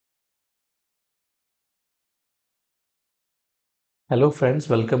Hello friends,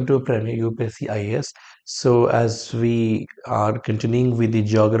 welcome to Premier UPSC IAS. So as we are continuing with the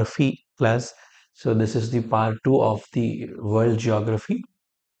geography class, so this is the part 2 of the world geography.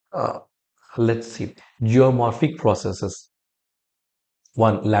 Uh, let's see. Geomorphic processes.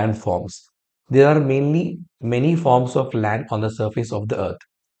 One, landforms. There are mainly many forms of land on the surface of the earth.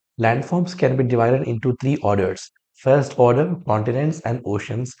 Landforms can be divided into three orders. First order, continents and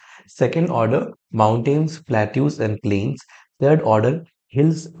oceans. Second order, mountains, plateaus and plains. Third order,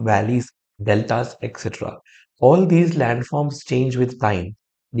 hills, valleys, deltas, etc. All these landforms change with time.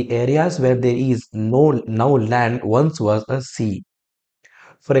 The areas where there is no now land once was a sea.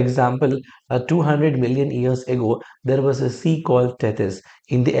 For example, 200 million years ago, there was a sea called Tethys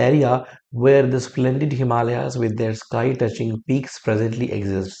in the area where the splendid Himalayas with their sky-touching peaks presently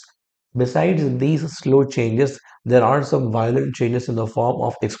exist. Besides these slow changes, there are some violent changes in the form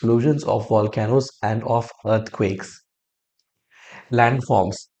of explosions of volcanoes and of earthquakes.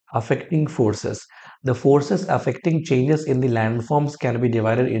 Landforms affecting forces. The forces affecting changes in the landforms can be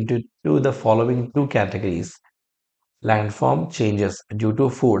divided into the following two categories. Landform changes due to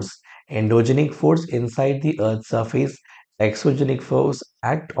force. Endogenic force inside the Earth's surface. Exogenic force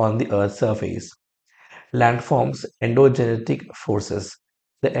act on the Earth's surface. Landforms endogenetic forces.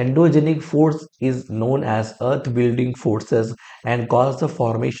 The endogenic force is known as earth building forces and cause the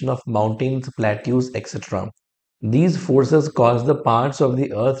formation of mountains, plateaus, etc. These forces cause the parts of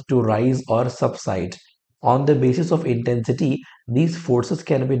the earth to rise or subside. On the basis of intensity, these forces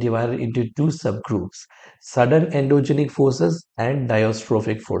can be divided into two subgroups: sudden endogenic forces and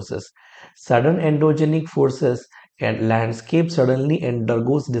diastrophic forces. Sudden endogenic forces can landscape suddenly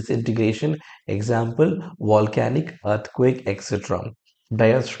undergoes disintegration, example volcanic, earthquake, etc.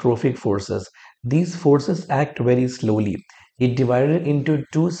 Diastrophic forces. These forces act very slowly. It divided into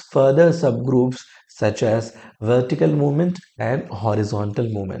two further subgroups such as vertical movement and horizontal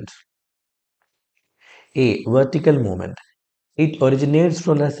movement. A. Vertical movement. It originates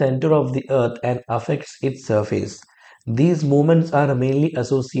from the center of the earth and affects its surface. These movements are mainly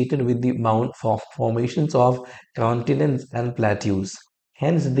associated with the formations of continents and plateaus.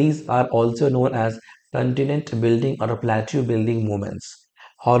 Hence, these are also known as continent building or plateau building movements.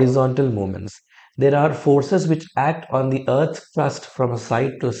 Horizontal movements. There are forces which act on the earth's crust from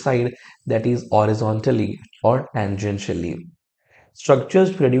side to side, that is horizontally or tangentially.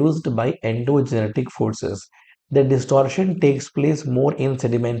 Structures produced by endogenetic forces. The distortion takes place more in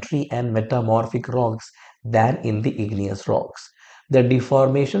sedimentary and metamorphic rocks than in the igneous rocks. The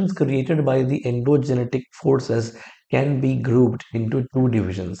deformations created by the endogenetic forces can be grouped into two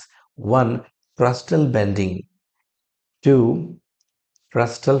divisions. One, crustal bending. Two,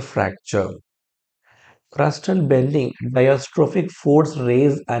 crustal fracture. Crustal bending, diastrophic force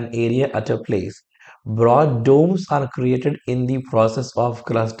raise an area at a place. Broad domes are created in the process of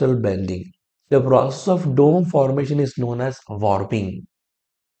crustal bending. The process of dome formation is known as warping.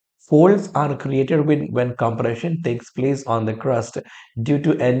 Folds are created when compression takes place on the crust due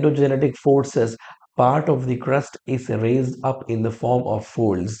to endogenetic forces. Part of the crust is raised up in the form of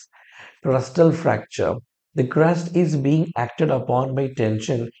folds. Crustal fracture. The crust is being acted upon by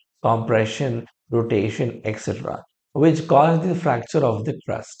tension, compression, rotation, etc., which cause the fracture of the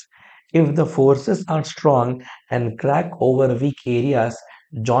crust. If the forces are strong and crack over weak areas,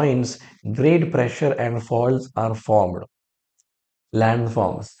 joints, great pressure and faults are formed.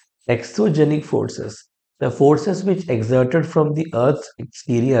 Landforms. Exogenic forces. The forces which exerted from the Earth's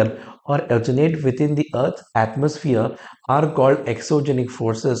exterior or originate within the Earth's atmosphere are called exogenic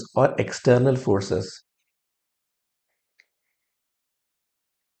forces or external forces.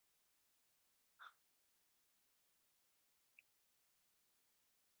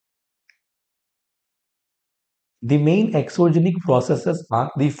 The main exogenic processes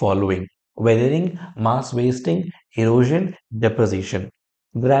are the following: weathering, mass wasting, erosion, deposition.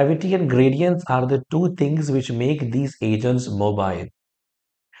 Gravity and gradients are the two things which make these agents mobile.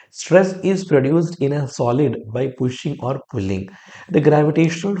 Stress is produced in a solid by pushing or pulling. The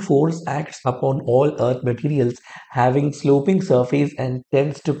gravitational force acts upon all earth materials having sloping surface and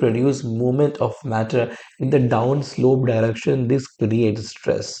tends to produce movement of matter in the downslope direction. This creates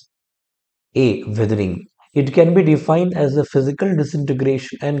stress. A. Weathering. It can be defined as the physical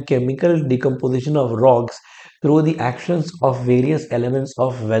disintegration and chemical decomposition of rocks through the actions of various elements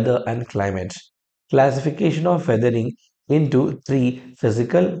of weather and climate. Classification of weathering into three: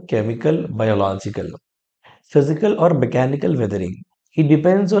 physical, chemical, biological. Physical or mechanical weathering. It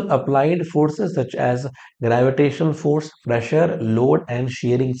depends on applied forces such as gravitational force, pressure, load, and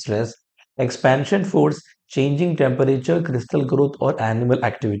shearing stress, expansion force, changing temperature, crystal growth, or animal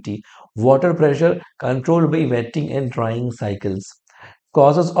activity, water pressure controlled by wetting and drying cycles.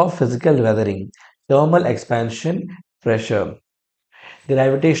 Causes of physical weathering: thermal expansion, pressure,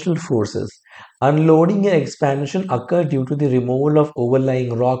 gravitational forces. Unloading and expansion occur due to the removal of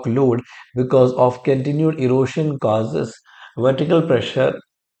overlying rock load because of continued erosion causes vertical pressure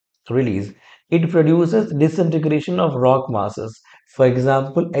release. It produces disintegration of rock masses. For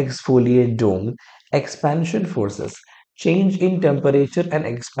example, exfoliate dome. Expansion forces. Change in temperature and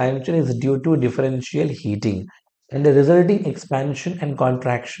expansion is due to differential heating, and the resulting expansion and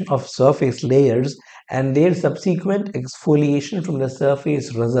contraction of surface layers and their subsequent exfoliation from the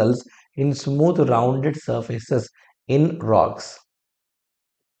surface results in smooth rounded surfaces in rocks.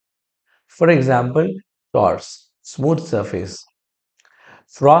 For example, torus, smooth surface.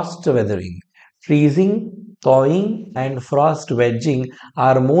 Frost weathering. Freezing, thawing, and frost wedging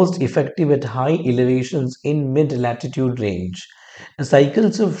are most effective at high elevations in mid-latitude range. The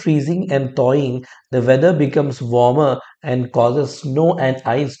cycles of freezing and thawing, the weather becomes warmer and causes snow and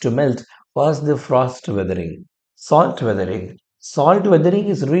ice to melt, cause the frost weathering. Salt weathering. Salt weathering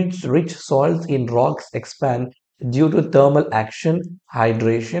is rich salts in rocks expand due to thermal action,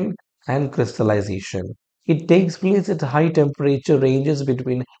 hydration, and crystallization. It takes place at high temperature ranges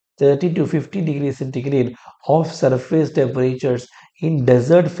between 30 to 50 degrees centigrade off surface temperatures in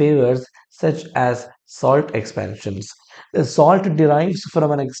desert favors such as salt expansions. The salt derives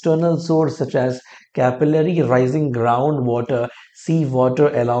from an external source such as capillary rising groundwater, seawater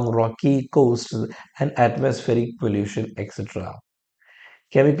along rocky coasts, and atmospheric pollution, etc.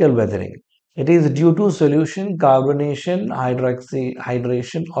 Chemical weathering. It is due to solution carbonation,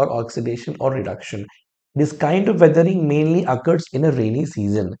 hydration, or oxidation or reduction. This kind of weathering mainly occurs in a rainy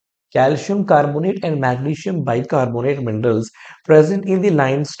season. Calcium carbonate and magnesium bicarbonate minerals present in the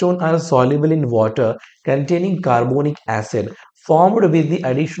limestone are soluble in water containing carbonic acid, formed with the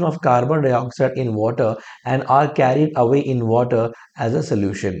addition of carbon dioxide in water, and are carried away in water as a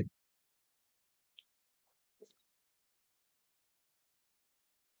solution.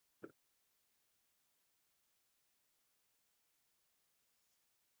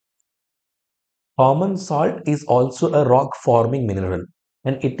 Common salt is also a rock-forming mineral,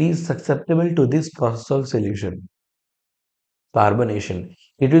 and it is susceptible to this process of solution. Carbonation.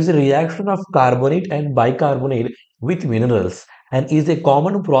 It is a reaction of carbonate and bicarbonate with minerals and is a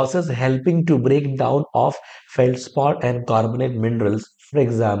common process helping to break down of feldspar and carbonate minerals, for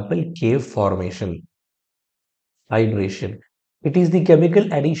example, cave formation. Hydration. It is the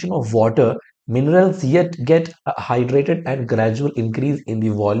chemical addition of water, minerals yet get hydrated and gradual increase in the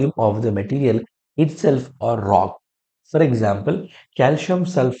volume of the material itself or rock. For example, calcium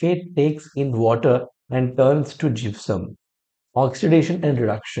sulfate takes in water and turns to gypsum. Oxidation and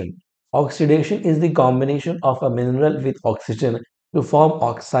reduction. Oxidation is the combination of a mineral with oxygen to form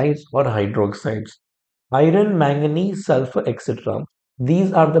oxides or hydroxides. Iron, manganese, sulfur, etc.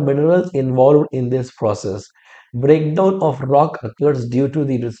 These are the minerals involved in this process. Breakdown of rock occurs due to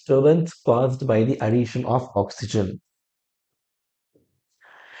the disturbance caused by the addition of oxygen.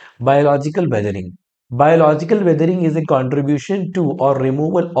 Biological weathering. Biological weathering is a contribution to or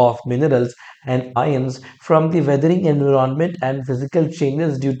removal of minerals and ions from the weathering environment and physical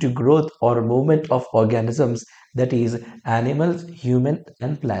changes due to growth or movement of organisms, that is, animals, human,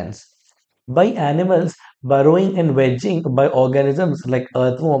 and plants. By animals, burrowing and wedging by organisms like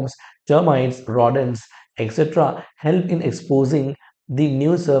earthworms, termites, rodents, etc., help in exposing the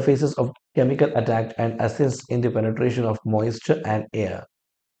new surfaces of chemical attack and assist in the penetration of moisture and air.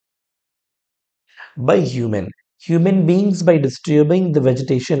 By human beings by disturbing the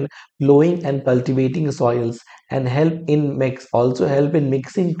vegetation, plowing and cultivating soils, and help in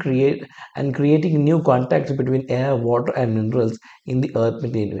mixing create and creating new contacts between air, water, and minerals in the earth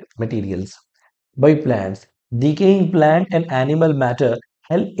materials. By plants, decaying plant and animal matter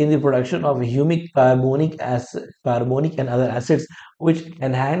help in the production of humic, carbonic and other acids which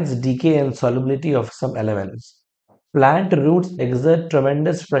enhance decay and solubility of some elements. Plant roots exert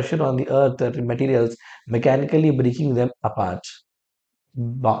tremendous pressure on the earth materials, mechanically breaking them apart.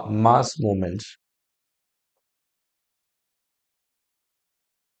 Mass movement.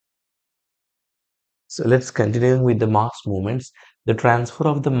 So let's continue with the mass movements. The transfer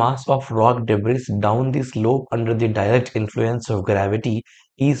of the mass of rock debris down the slope under the direct influence of gravity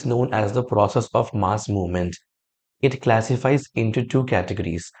is known as the process of mass movement. It classifies into two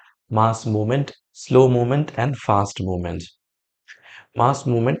categories: mass movement, slow movement, and fast movement. Mass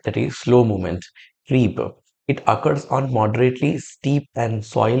movement, that is slow movement. Creep. It occurs on moderately steep and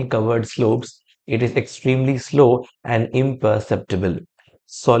soil-covered slopes. It is extremely slow and imperceptible.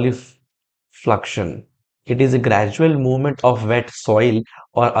 Solifluction. It is a gradual movement of wet soil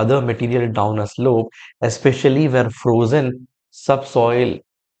or other material down a slope, especially where frozen. Subsoil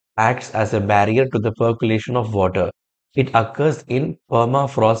acts as a barrier to the percolation of water. It occurs in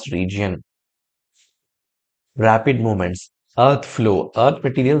permafrost region. Rapid movements. Earth flow. Earth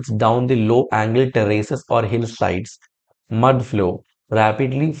materials down the low angle terraces or hillsides. Mud flow.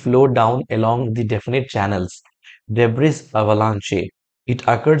 Rapidly flow down along the definite channels. Debris avalanche. It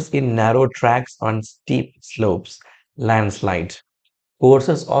occurs in narrow tracks on steep slopes. Landslide.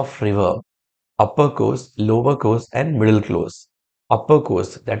 Courses of river. Upper course, lower course, and middle course. Upper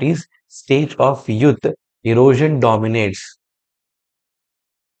course, that is stage of youth, erosion dominates.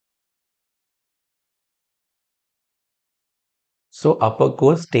 So upper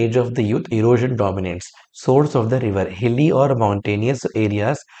course stage of the youth, erosion dominates. Source of the river, hilly or mountainous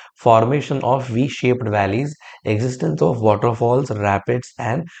areas, formation of V-shaped valleys, existence of waterfalls, rapids,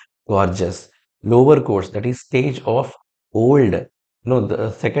 and gorges. Lower course, that is stage of old. No,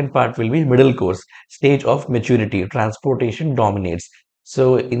 the second part will be middle course, stage of maturity, transportation dominates.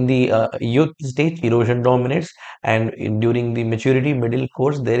 So in the youth stage, erosion dominates, and during the maturity middle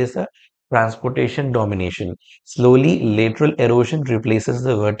course, there is a transportation domination. Slowly, lateral erosion replaces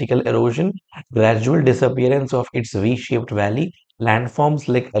the vertical erosion, gradual disappearance of its V-shaped valley, landforms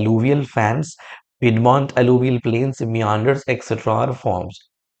like alluvial fans, Piedmont alluvial plains, meanders, etc. are forms.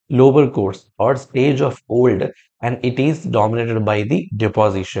 Lower course or stage of old, and it is dominated by the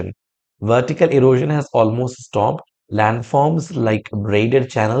deposition. Vertical erosion has almost stopped. Landforms like braided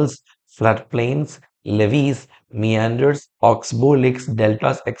channels, floodplains, levees, meanders, oxbow lakes,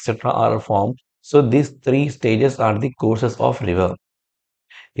 deltas, etc. are formed. So these three stages are the courses of river.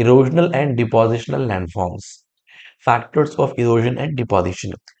 Erosional and depositional landforms. Factors of erosion and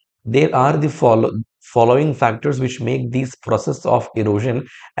deposition. There are the following factors which make these process of erosion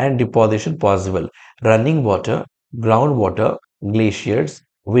and deposition possible. Running water, groundwater, glaciers,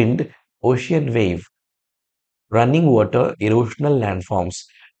 wind, ocean wave. Running water, erosional landforms,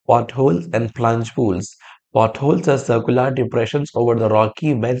 potholes and plunge pools. Potholes are circular depressions over the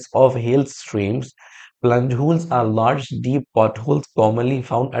rocky beds of hill streams. Plunge holes are large, deep potholes commonly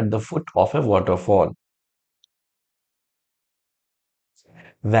found at the foot of a waterfall.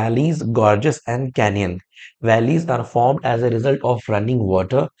 Valleys, gorges, and canyon. Valleys are formed as a result of running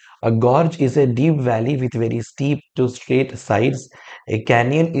water. A gorge is a deep valley with very steep to straight sides. A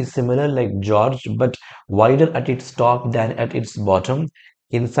canyon is similar like gorge but wider at its top than at its bottom.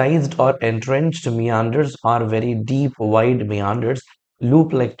 Incised or entrenched meanders are very deep, wide meanders,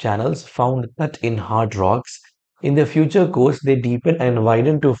 loop-like channels found cut in hard rocks. In the future course, they deepen and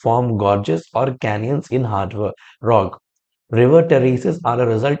widen to form gorges or canyons in hard rock. River terraces are a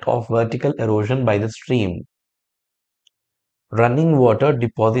result of vertical erosion by the stream. Running water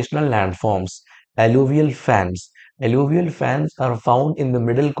depositional landforms, alluvial fans. Alluvial fans are found in the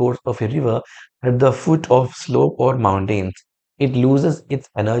middle course of a river at the foot of slope or mountains. It loses its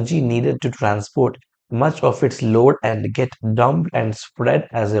energy needed to transport much of its load and get dumped and spread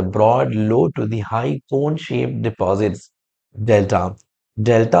as a broad low to the high cone-shaped deposits. Delta.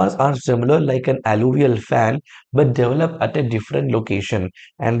 Deltas are similar like an alluvial fan but develop at a different location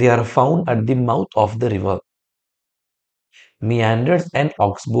and they are found at the mouth of the river. Meanders and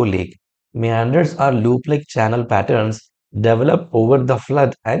Oxbow Lake. Meanders are loop-like channel patterns developed over the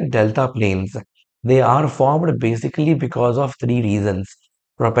flood and delta plains. They are formed basically because of three reasons.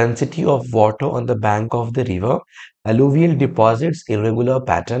 Propensity of water on the bank of the river, alluvial deposits irregular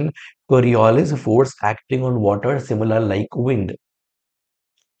pattern, Coriolis force acting on water similar like wind.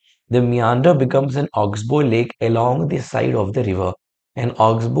 The meander becomes an oxbow lake along the side of the river. An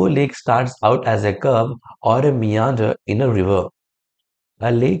oxbow lake starts out as a curve or a meander in a river.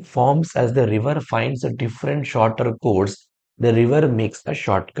 A lake forms as the river finds a different shorter course. The river makes a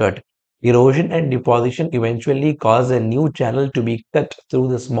shortcut. Erosion and deposition eventually cause a new channel to be cut through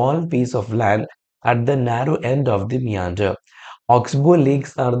the small piece of land at the narrow end of the meander. Oxbow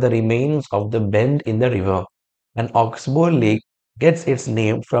lakes are the remains of the bend in the river. An oxbow lake gets its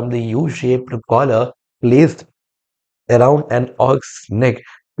name from the U-shaped collar placed around an ox's neck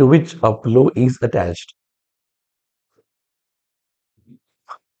to which a plow is attached.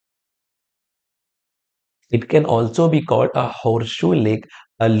 It can also be called a horseshoe lake,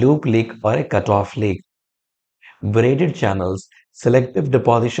 a loop lake, or a cutoff lake. Braided channels, selective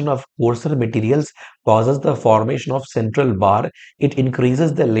deposition of coarser materials causes the formation of central bar. It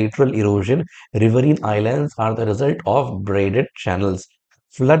increases the lateral erosion. Riverine islands are the result of braided channels.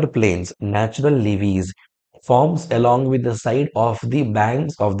 Floodplains, natural levees, forms along with the side of the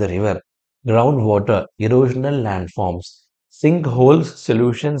banks of the river. Groundwater, erosional landforms. Sinkholes,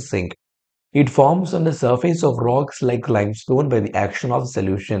 solution sink. It forms on the surface of rocks like limestone by the action of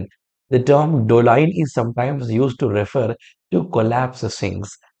solution. The term doline is sometimes used to refer to collapse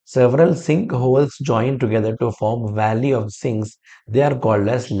sinks. Several sinkholes join together to form valley of sinks. They are called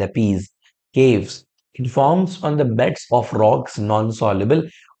as lepees. Caves. It forms on the beds of rocks non-soluble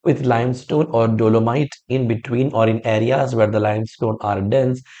with limestone or dolomite in between or in areas where the limestone are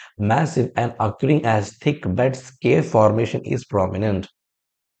dense, massive and occurring as thick beds. Cave formation is prominent.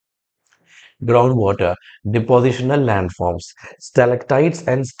 Groundwater, depositional landforms, stalactites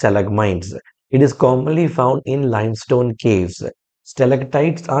and stalagmites. It is commonly found in limestone caves.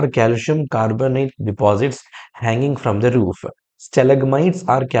 Stalactites are calcium carbonate deposits hanging from the roof. Stalagmites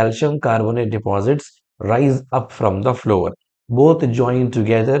are calcium carbonate deposits rise up from the floor. Both joined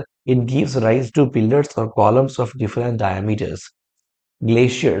together, it gives rise to pillars or columns of different diameters.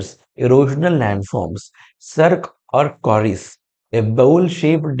 Glaciers, erosional landforms, cirque or corries, a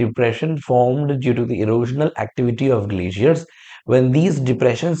bowl-shaped depression formed due to the erosional activity of glaciers. When these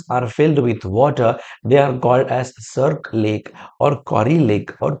depressions are filled with water, they are called as cirque lake or corrie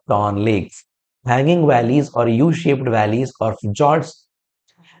lake or ton lakes. Hanging valleys or U-shaped valleys or fjords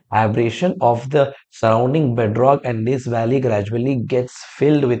abrasion of the surrounding bedrock, and this valley gradually gets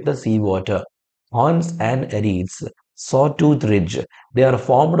filled with the seawater. Horns and reeds, sawtooth ridge, they are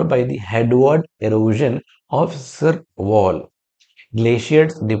formed by the headward erosion of cirque wall.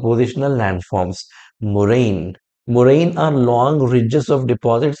 Glaciers, depositional landforms. Moraine. Moraine are long ridges of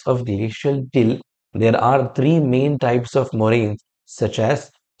deposits of glacial till. There are three main types of moraines, such as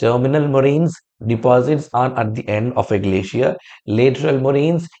terminal moraines, deposits are at the end of a glacier, lateral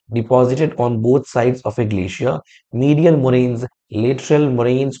moraines, deposited on both sides of a glacier, medial moraines, lateral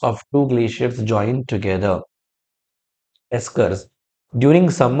moraines of two glaciers joined together. Eskers. During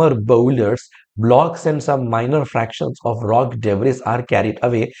summer boulders, blocks and some minor fractions of rock debris are carried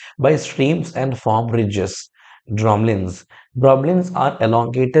away by streams and form ridges. Drumlins. Drumlins are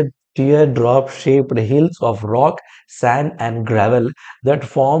elongated teardrop-shaped hills of rock, sand and gravel that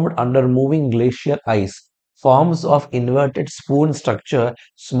formed under moving glacier ice. Forms of inverted spoon structure,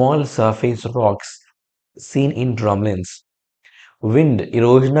 small surface rocks seen in drumlins. Wind,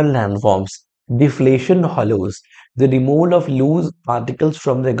 erosional landforms, deflation hollows, the removal of loose particles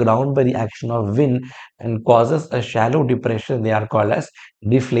from the ground by the action of wind and causes a shallow depression. They are called as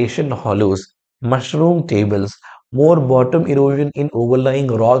deflation hollows. Mushroom tables, more bottom erosion in overlying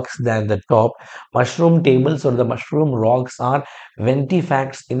rocks than the top. Mushroom tables or the mushroom rocks are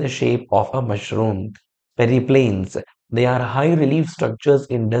ventifacts in the shape of a mushroom. Periplanes, they are high relief structures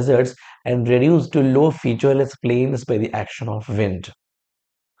in deserts and reduced to low featureless plains by the action of wind.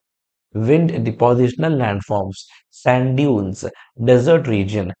 Wind depositional landforms, sand dunes, desert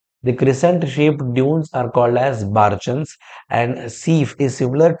region. The crescent-shaped dunes are called as barchans, and Seif is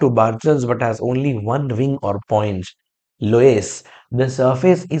similar to barchans but has only one wing or point. Loess. The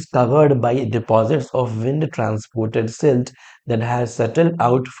surface is covered by deposits of wind-transported silt that has settled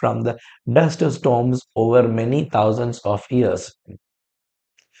out from the dust storms over many thousands of years.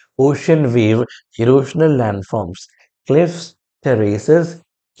 Ocean wave, erosional landforms, cliffs, terraces,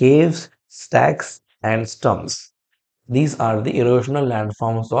 caves, stacks, and stumps. These are the erosional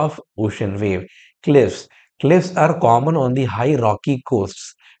landforms of ocean wave. Cliffs. Cliffs are common on the high rocky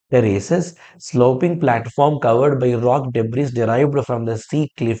coasts. Terraces, sloping platform covered by rock debris derived from the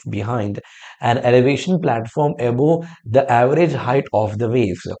sea cliff behind. An elevation platform above the average height of the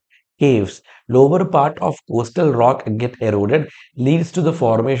waves. Caves, lower part of coastal rock get eroded, leads to the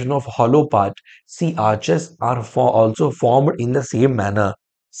formation of hollow part. Sea arches are also formed in the same manner.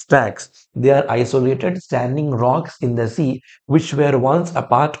 Stacks, they are isolated standing rocks in the sea which were once a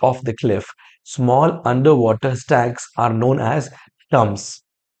part of the cliff. Small underwater stacks are known as stumps.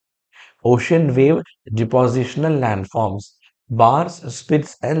 Ocean wave depositional landforms, bars,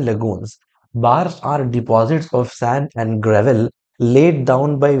 spits, and lagoons. Bars are deposits of sand and gravel laid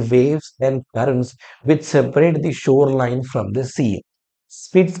down by waves and currents which separate the shoreline from the sea.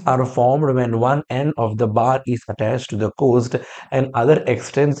 Spits are formed when one end of the bar is attached to the coast and other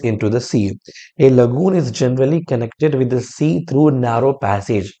extends into the sea. A lagoon is generally connected with the sea through narrow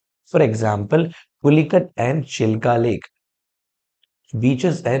passage. For example, Pulicat and Chilka Lake.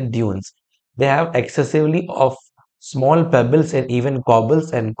 Beaches and dunes. They have excessively of small pebbles and even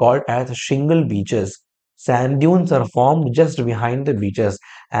cobbles and called as shingle beaches. Sand dunes are formed just behind the beaches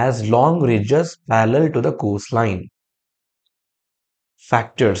as long ridges parallel to the coastline.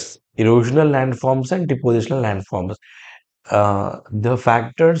 Factors, erosional landforms and depositional landforms. The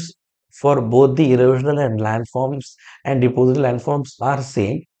factors for both the erosional and landforms and depositional landforms are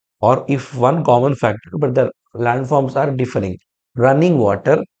same, or if one common factor, but the landforms are differing. Running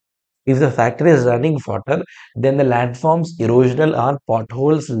water, if the factor is running water, then the landforms erosional are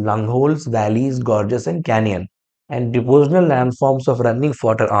potholes, lungholes, valleys, gorges, and canyon. And depositional landforms of running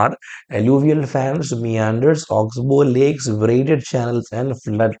water are alluvial fans, meanders, oxbow lakes, braided channels, and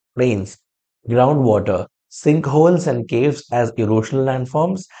floodplains. Groundwater, sinkholes and caves as erosional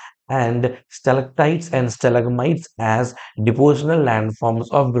landforms, and stalactites and stalagmites as depositional landforms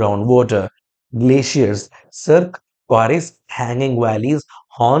of groundwater. Glaciers, cirque, quarries, hanging valleys,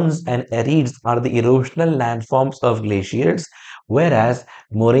 horns, and erites are the erosional landforms of glaciers, whereas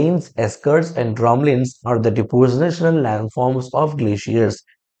moraines, eskers, and drumlins are the depositional landforms of glaciers.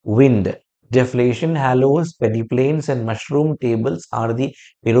 Wind, deflation hollows, peneplains, and mushroom tables are the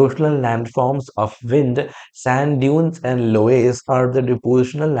erosional landforms of wind. Sand dunes and loess are the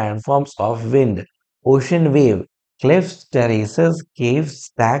depositional landforms of wind. Ocean wave, cliffs, terraces, caves,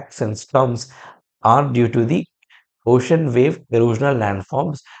 stacks, and stumps are due to the ocean wave erosional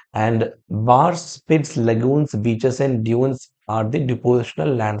landforms, and bars, spits, lagoons, beaches, and dunes are the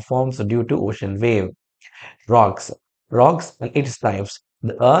depositional landforms due to ocean wave. Rocks. Rocks and its types.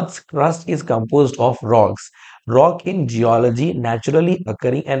 The Earth's crust is composed of rocks. Rock in geology, naturally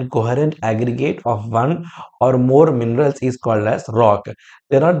occurring and coherent aggregate of one or more minerals is called as rock.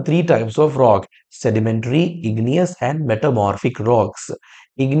 There are three types of rock: sedimentary, igneous, and metamorphic rocks.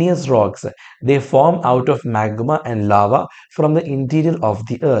 Igneous rocks, they form out of magma and lava from the interior of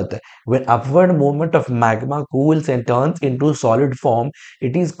the earth. When upward movement of magma cools and turns into solid form,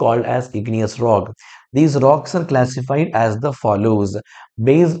 it is called as igneous rock. These rocks are classified as the follows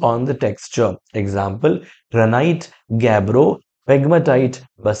based on the texture. Example: granite, gabbro, pegmatite,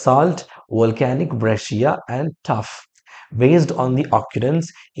 basalt, volcanic breccia, and tuff. Based on the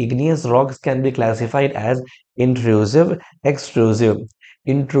occurrence, igneous rocks can be classified as intrusive, extrusive.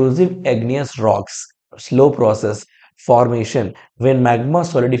 Intrusive igneous rocks, slow process, formation when magma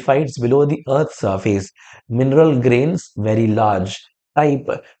solidifies below the Earth's surface. Mineral grains very large. Type: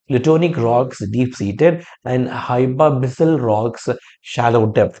 plutonic rocks deep-seated and hypabyssal rocks shallow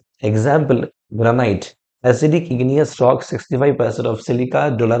depth. Example: granite, acidic igneous rocks 65% of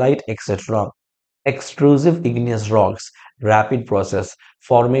silica, dolerite, etc. Extrusive igneous rocks, rapid process,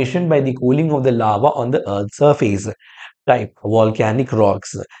 formation by the cooling of the lava on the Earth's surface. Type: volcanic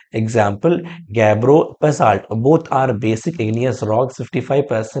rocks. Example: gabbro, basalt. Both are basic igneous rocks,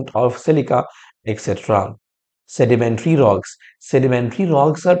 55% of silica, etc. Sedimentary rocks. Sedimentary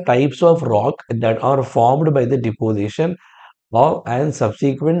rocks are types of rock that are formed by the deposition of and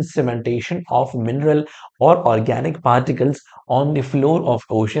subsequent cementation of mineral or organic particles on the floor of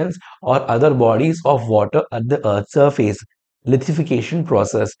oceans or other bodies of water at the Earth's surface. Lithification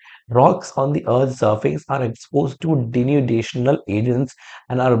process. Rocks on the Earth's surface are exposed to denudational agents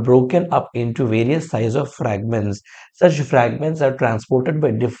and are broken up into various sizes of fragments. Such fragments are transported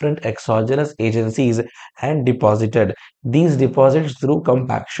by different exogenous agencies and deposited. These deposits through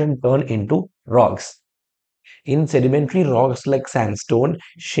compaction turn into rocks. In sedimentary rocks like sandstone,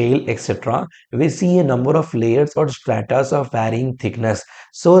 shale, etc., we see a number of layers or stratas of varying thickness.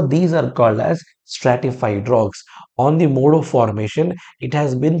 So these are called as stratified rocks. On the mode of formation, it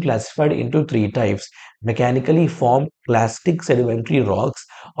has been classified into three types: mechanically formed clastic sedimentary rocks,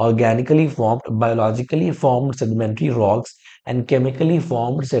 organically formed, biologically formed sedimentary rocks, and chemically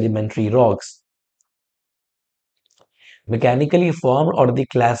formed sedimentary rocks. Mechanically formed or the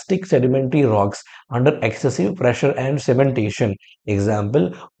clastic sedimentary rocks under excessive pressure and cementation.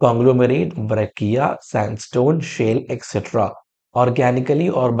 Example: conglomerate, breccia, sandstone, shale, etc. Organically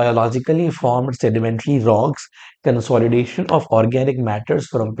or biologically formed sedimentary rocks, consolidation of organic matters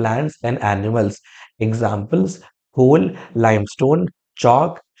from plants and animals. Examples: coal, limestone,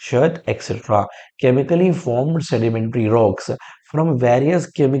 chalk, chert, etc. Chemically formed sedimentary rocks from various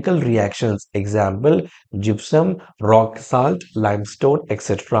chemical reactions. Example: gypsum, rock salt, limestone,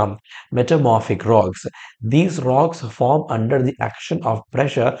 etc. Metamorphic rocks. These rocks form under the action of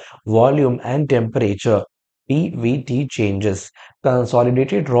pressure, volume, and temperature. PVT changes.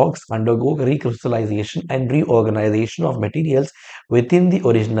 Consolidated rocks undergo recrystallization and reorganization of materials within the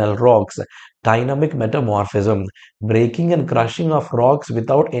original rocks. Dynamic metamorphism. Breaking and crushing of rocks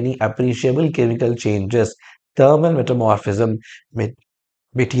without any appreciable chemical changes. Thermal metamorphism.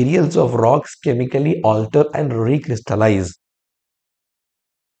 Materials of rocks chemically alter and recrystallize.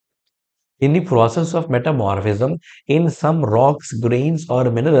 In the process of metamorphism, in some rocks, grains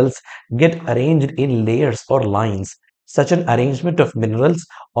or minerals get arranged in layers or lines. Such an arrangement of minerals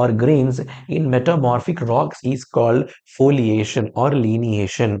or grains in metamorphic rocks is called foliation or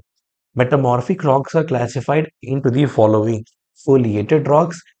lineation. Metamorphic rocks are classified into the following: foliated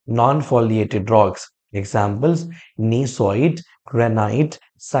rocks, non-foliated rocks. Examples: gneissoid, granite,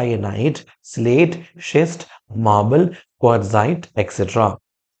 syenite, slate, schist, marble, quartzite, etc.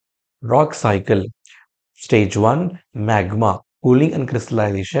 Rock cycle. Stage 1, magma, cooling and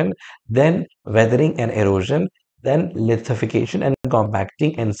crystallization, then weathering and erosion, then lithification and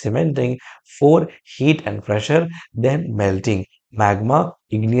compacting and cementing, 4, heat and pressure, then melting. Magma,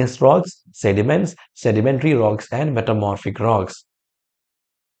 igneous rocks, sediments, sedimentary rocks, and metamorphic rocks.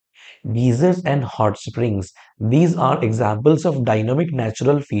 Geysers and hot springs. These are examples of dynamic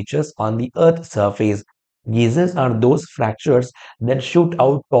natural features on the Earth's surface. Geysers are those fractures that shoot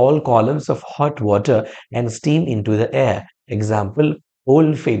out tall columns of hot water and steam into the air. Example,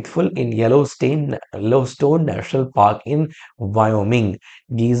 Old Faithful in Yellowstone National Park in Wyoming.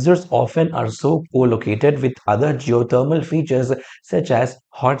 Geysers often are so co-located with other geothermal features such as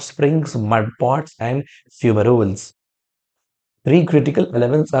hot springs, mud pots, and fumaroles. Three critical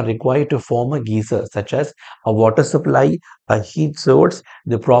elements are required to form a geyser, such as a water supply, a heat source,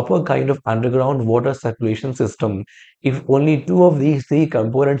 the proper kind of underground water circulation system. If only two of these three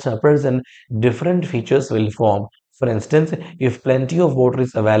components are present, different features will form. For instance, if plenty of water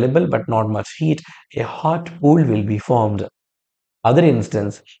is available but not much heat, a hot pool will be formed. Other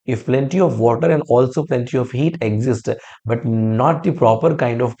instance, if plenty of water and also plenty of heat exist, but not the proper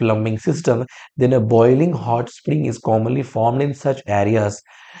kind of plumbing system, then a boiling hot spring is commonly formed in such areas.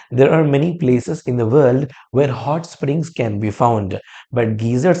 There are many places in the world where hot springs can be found, but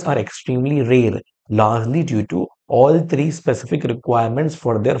geysers are extremely rare, largely due to all three specific requirements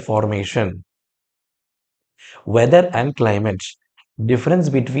for their formation. Weather and climate. Difference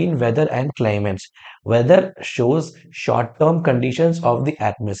between weather and climate. Weather shows short-term conditions of the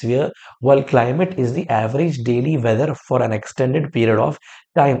atmosphere, while climate is the average daily weather for an extended period of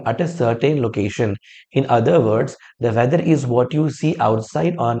time at a certain location. In other words, the weather is what you see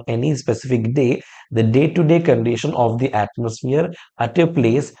outside on any specific day, the day-to-day condition of the atmosphere at a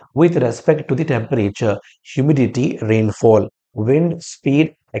place with respect to the temperature, humidity, rainfall, wind,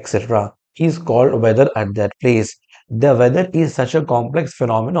 speed, etc. is called weather at that place. The weather is such a complex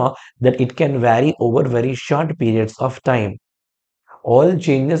phenomenon that it can vary over very short periods of time. All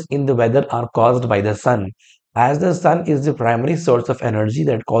changes in the weather are caused by the sun. As the sun is the primary source of energy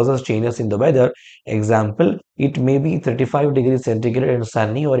that causes changes in the weather, example, it may be 35 degrees centigrade and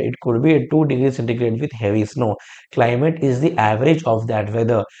sunny, or it could be a 2 degrees centigrade with heavy snow. Climate is the average of that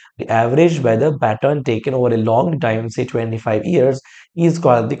weather. The average weather pattern taken over a long time, say 25 years, is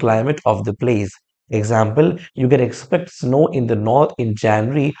called the climate of the place. Example, you can expect snow in the north in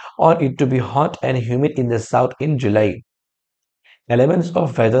January or it to be hot and humid in the south in July. Elements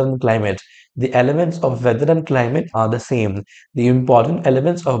of weather and climate. The elements of weather and climate are the same. The important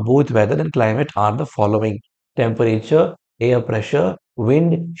elements of both weather and climate are the following: temperature, air pressure,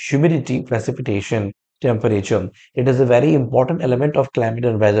 wind, humidity, precipitation. Temperature. It is a very important element of climate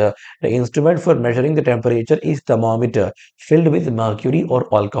and weather. The instrument for measuring the temperature is thermometer filled with mercury or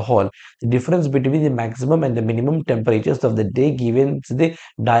alcohol. The difference between the maximum and the minimum temperatures of the day gives the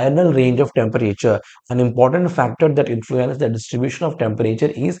diurnal range of temperature. An important factor that influences the distribution of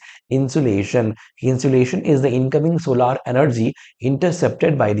temperature is insulation. Insulation is the incoming solar energy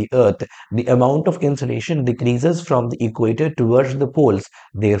intercepted by the Earth. The amount of insulation decreases from the equator towards the poles.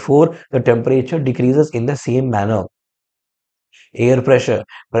 Therefore, the temperature decreases in the same manner. Air pressure.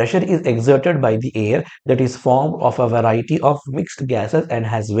 Pressure is exerted by the air that is formed of a variety of mixed gases and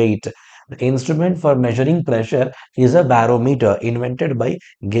has weight. The instrument for measuring pressure is a barometer invented by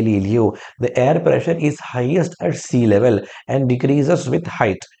Galileo. The air pressure is highest at sea level and decreases with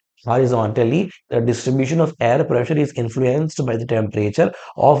height. Horizontally, the distribution of air pressure is influenced by the temperature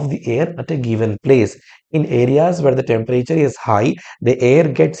of the air at a given place. In areas where the temperature is high, the air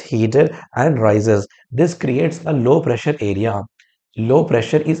gets heated and rises. This creates a low pressure area. Low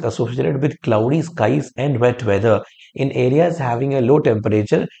pressure is associated with cloudy skies and wet weather. In areas having a low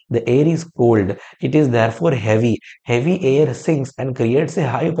temperature, the air is cold. It is therefore heavy. Heavy air sinks and creates a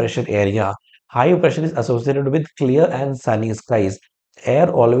high pressure area. High pressure is associated with clear and sunny skies.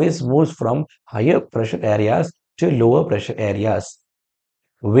 Air always moves from higher pressure areas to lower pressure areas.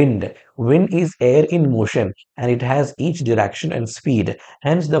 Wind. Wind is air in motion and it has each direction and speed.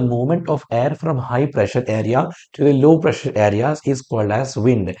 Hence, the movement of air from high pressure area to the low pressure areas is called as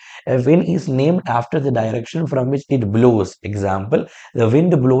wind. A wind is named after the direction from which it blows. Example, the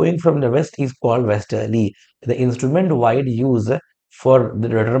wind blowing from the west is called westerly. The instrument wide use for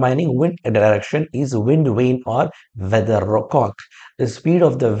determining wind direction is wind vane or weathercock. The speed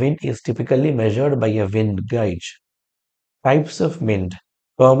of the wind is typically measured by a wind gauge. Types of wind: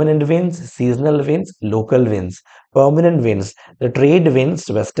 permanent winds, seasonal winds, local winds. Permanent winds, the trade winds,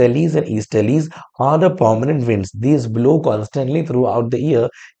 westerlies and easterlies, are the permanent winds. These blow constantly throughout the year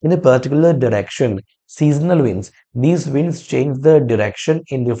in a particular direction. Seasonal winds, these winds change the direction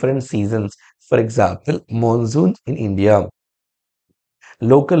in different seasons. For example, monsoons in India.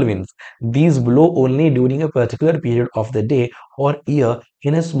 Local winds. These blow only during a particular period of the day or year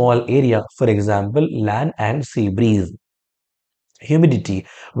in a small area. For example, land and sea breeze. Humidity.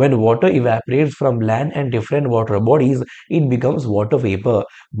 When water evaporates from land and different water bodies, it becomes water vapor.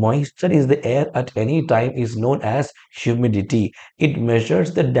 Moisture is the air at any time is known as humidity. It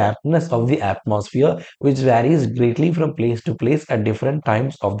measures the dampness of the atmosphere, which varies greatly from place to place at different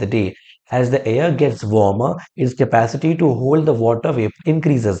times of the day. As the air gets warmer, its capacity to hold the water vapor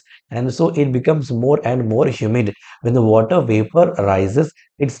increases, and so it becomes more and more humid. When the water vapor rises,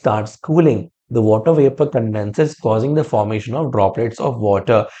 it starts cooling. The water vapor condenses, causing the formation of droplets of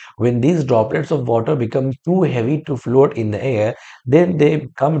water. When these droplets of water become too heavy to float in the air, then they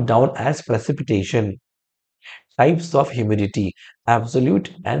come down as precipitation. Types of humidity: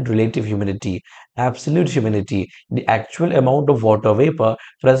 absolute and relative humidity. Absolute humidity, the actual amount of water vapor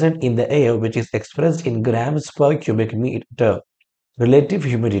present in the air, which is expressed in grams per cubic meter. Relative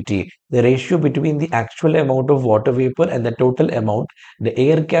humidity, the ratio between the actual amount of water vapor and the total amount the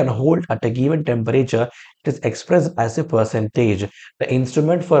air can hold at a given temperature. It is expressed as a percentage. The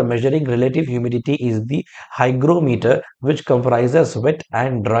instrument for measuring relative humidity is the hygrometer, which comprises wet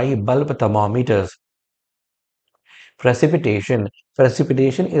and dry bulb thermometers. Precipitation.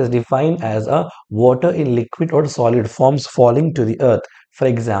 Precipitation is defined as a water in liquid or solid forms falling to the earth. For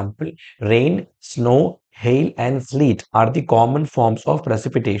example, rain, snow, hail, and sleet are the common forms of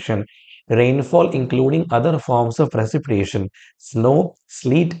precipitation. Rainfall, including other forms of precipitation, snow,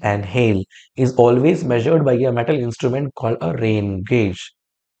 sleet, and hail, is always measured by a metal instrument called a rain gauge.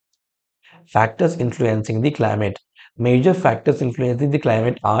 Factors influencing the climate. Major factors influencing the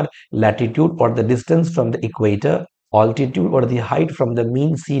climate are latitude or the distance from the equator, altitude or the height from the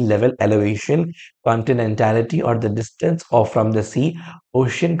mean sea level elevation, continentality or the distance of from the sea,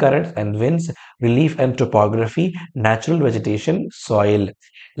 ocean currents and winds, relief and topography, natural vegetation, soil.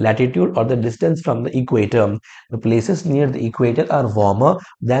 Latitude or the distance from the equator. The places near the equator are warmer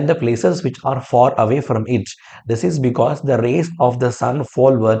than the places which are far away from it. This is because the rays of the sun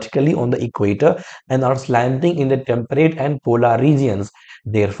fall vertically on the equator and are slanting in the temperate and polar regions.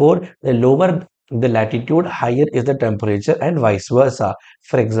 Therefore, the lower the latitude, higher is the temperature, and vice versa.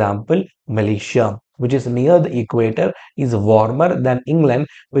 For example, Malaysia, which is near the equator, is warmer than England,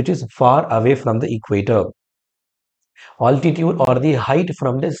 which is far away from the equator. Altitude or the height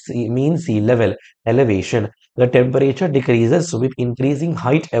from the mean sea level elevation. The temperature decreases with increasing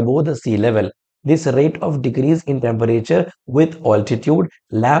height above the sea level. This rate of decrease in temperature with altitude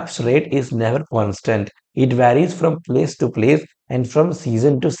lapse rate is never constant. It varies from place to place and from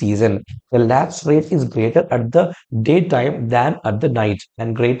season to season. The lapse rate is greater at the daytime than at the night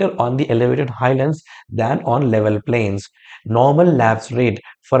and greater on the elevated highlands than on level plains. Normal lapse rate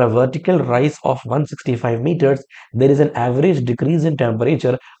for a vertical rise of 165 meters, there is an average decrease in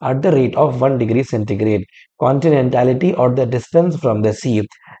temperature at the rate of 1 degree centigrade. Continentality or the distance from the sea.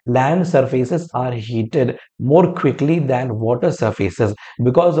 Land surfaces are heated more quickly than water surfaces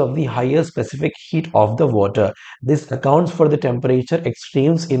because of the higher specific heat of the water. This accounts for the temperature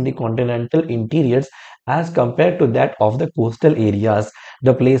extremes in the continental interiors as compared to that of the coastal areas.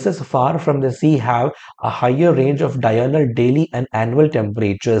 The places far from the sea have a higher range of diurnal daily and annual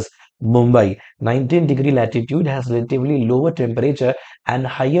temperatures. Mumbai, 19-degree latitude, has relatively lower temperature and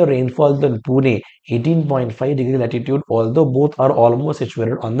higher rainfall than Pune, 18.5-degree latitude, although both are almost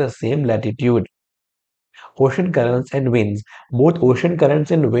situated on the same latitude. Ocean currents and winds. Both ocean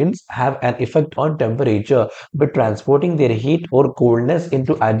currents and winds have an effect on temperature by transporting their heat or coldness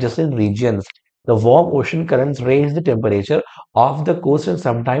into adjacent regions. The warm ocean currents raise the temperature of the coast and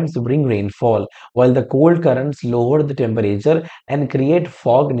sometimes bring rainfall, while the cold currents lower the temperature and create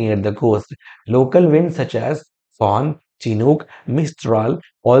fog near the coast. Local winds such as Fawn, Chinook, Mistral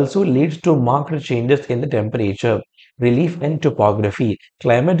also leads to marked changes in the temperature. Relief and topography.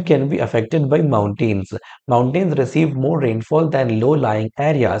 Climate can be affected by mountains. Mountains receive more rainfall than low-lying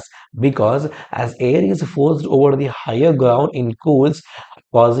areas because as air is forced over the higher ground in cools,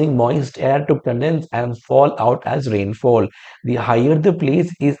 causing moist air to condense and fall out as rainfall. The higher the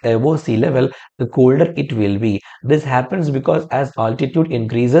place is above sea level, the colder it will be. This happens because as altitude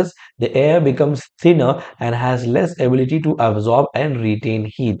increases, the air becomes thinner and has less ability to absorb and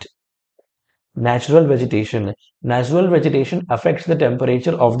retain heat. Natural vegetation. Natural vegetation affects the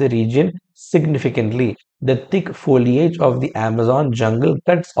temperature of the region significantly. The thick foliage of the Amazon jungle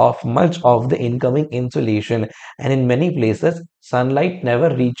cuts off much of the incoming insulation, and in many places, sunlight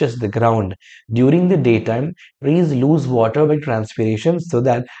never reaches the ground. During the daytime, trees lose water by transpiration so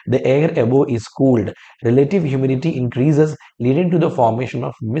that the air above is cooled. Relative humidity increases, leading to the formation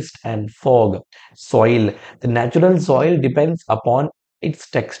of mist and fog. Soil. The natural soil depends upon its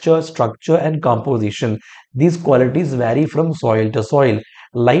texture, structure, and composition. These qualities vary from soil to soil.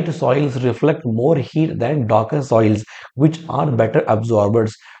 Light soils reflect more heat than darker soils, which are better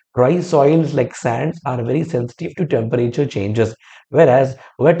absorbers. Dry soils like sands are very sensitive to temperature changes, whereas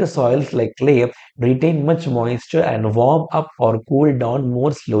wet soils like clay retain much moisture and warm up or cool down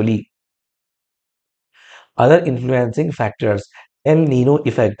more slowly. Other influencing factors. El Nino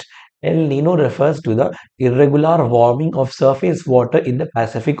effect. El Nino refers to the irregular warming of surface water in the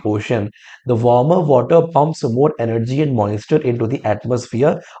Pacific Ocean. The warmer water pumps more energy and moisture into the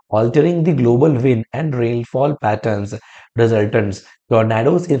atmosphere, altering the global wind and rainfall patterns. Resultants: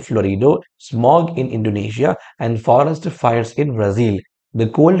 tornadoes in Florida, smog in Indonesia, and forest fires in Brazil. The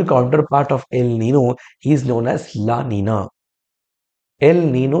cold counterpart of El Nino is known as La Nina. El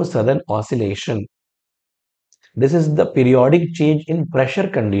Nino Southern Oscillation. This is the periodic change in pressure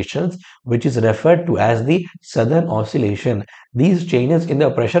conditions, which is referred to as the southern oscillation. These changes in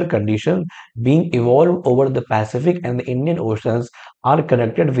the pressure conditions being evolved over the Pacific and the Indian Oceans are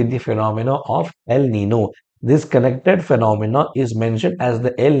connected with the phenomena of El Nino. This connected phenomena is mentioned as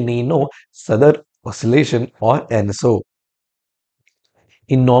the El Nino Southern Oscillation or ENSO.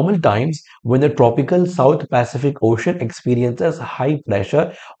 In normal times, when the tropical South Pacific Ocean experiences high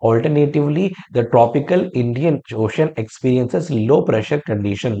pressure, alternatively, the tropical Indian Ocean experiences low pressure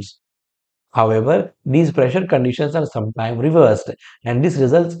conditions. However, these pressure conditions are sometimes reversed, and this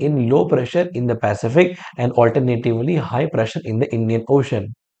results in low pressure in the Pacific and alternatively high pressure in the Indian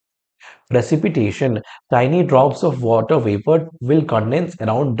Ocean. Precipitation. Tiny drops of water vapor will condense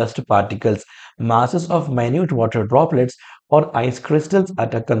around dust particles. Masses of minute water droplets or ice crystals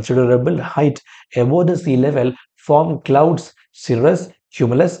at a considerable height above the sea level form clouds, cirrus,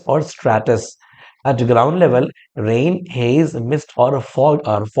 cumulus, or stratus. At ground level, rain, haze, mist, or fog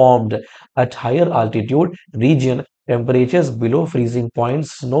are formed. At higher altitude region, temperatures below freezing point,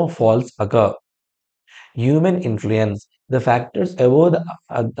 snowfalls occur. Human influence. The factors above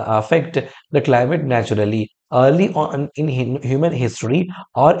affect the climate naturally. Early on in human history,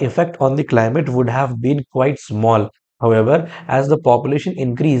 our effect on the climate would have been quite small. However, as the population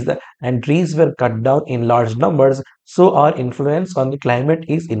increased and trees were cut down in large numbers, so our influence on the climate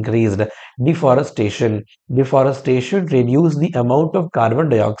is increased. Deforestation. Deforestation reduces the amount of carbon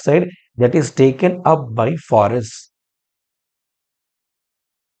dioxide that is taken up by forests.